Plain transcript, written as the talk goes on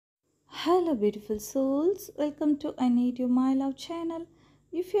Hello, beautiful souls. Welcome to I Need You My Love channel.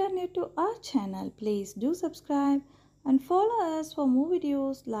 If you are new to our channel, please do subscribe and follow us for more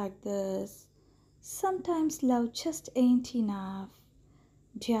videos like this. Sometimes love just ain't enough.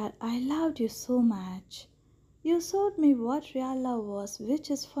 Dear, I loved you so much. You showed me what real love was,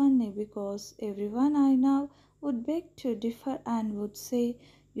 which is funny because everyone I know would beg to differ and would say,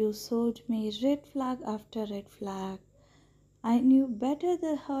 you showed me red flag after red flag. I knew better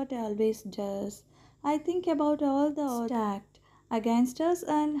the heart always does. I think about all the odds stacked against us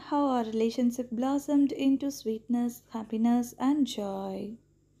and how our relationship blossomed into sweetness, happiness, and joy.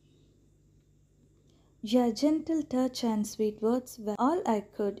 Your gentle touch and sweet words were all I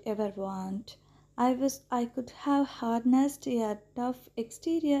could ever want. I wish I could have harnessed your tough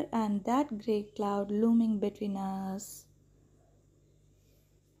exterior and that grey cloud looming between us.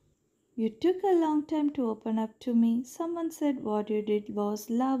 You took a long time to open up to me. Someone said what you did was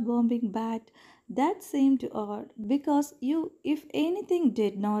love bombing bad. That seemed odd because you, if anything,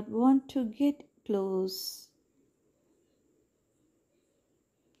 did not want to get close.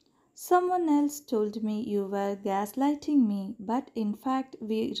 Someone else told me you were gaslighting me, but in fact,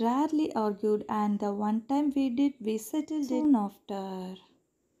 we rarely argued, and the one time we did, we settled soon after.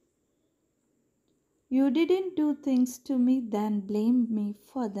 You didn't do things to me, then blame me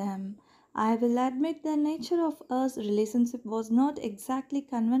for them. I will admit the nature of our relationship was not exactly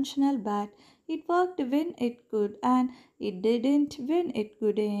conventional, but it worked when it could and it didn't when it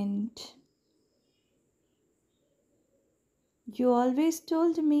couldn't. You always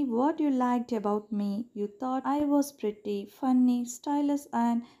told me what you liked about me. You thought I was pretty, funny, stylish,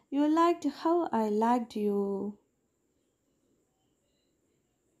 and you liked how I liked you.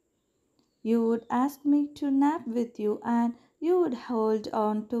 You would ask me to nap with you and you would hold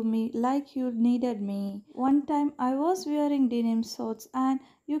on to me like you needed me. One time I was wearing denim shorts and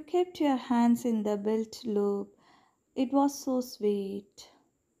you kept your hands in the belt loop. It was so sweet.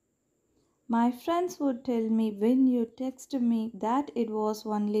 My friends would tell me when you text me that it was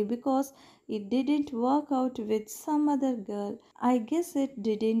only because it didn't work out with some other girl. I guess it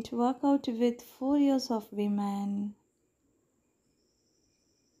didn't work out with 4 years of women.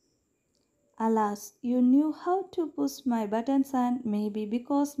 Alas, you knew how to push my buttons, and maybe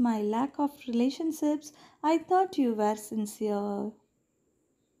because my lack of relationships, I thought you were sincere.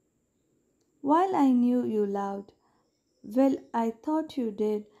 While I knew you loved, well, I thought you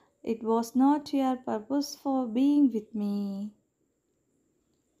did. It was not your purpose for being with me.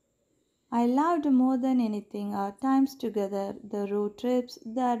 I loved more than anything our times together, the road trips,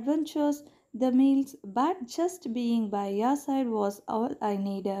 the adventures, the meals, but just being by your side was all I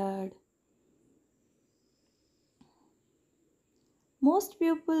needed. Most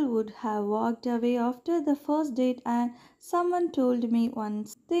people would have walked away after the first date, and someone told me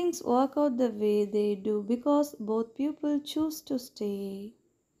once things work out the way they do because both people choose to stay.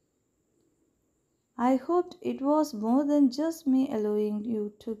 I hoped it was more than just me allowing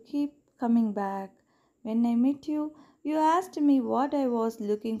you to keep coming back. When I met you, you asked me what I was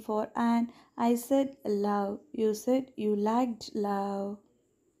looking for, and I said love. You said you liked love.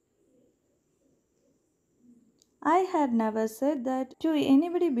 I had never said that to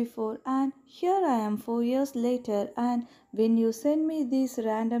anybody before, and here I am 4 years later, and when you send me this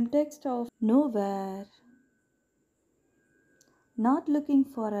random text of nowhere, not looking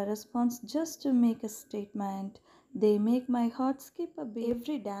for a response just to make a statement, they make my heart skip a beat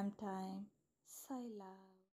every damn time. Sila.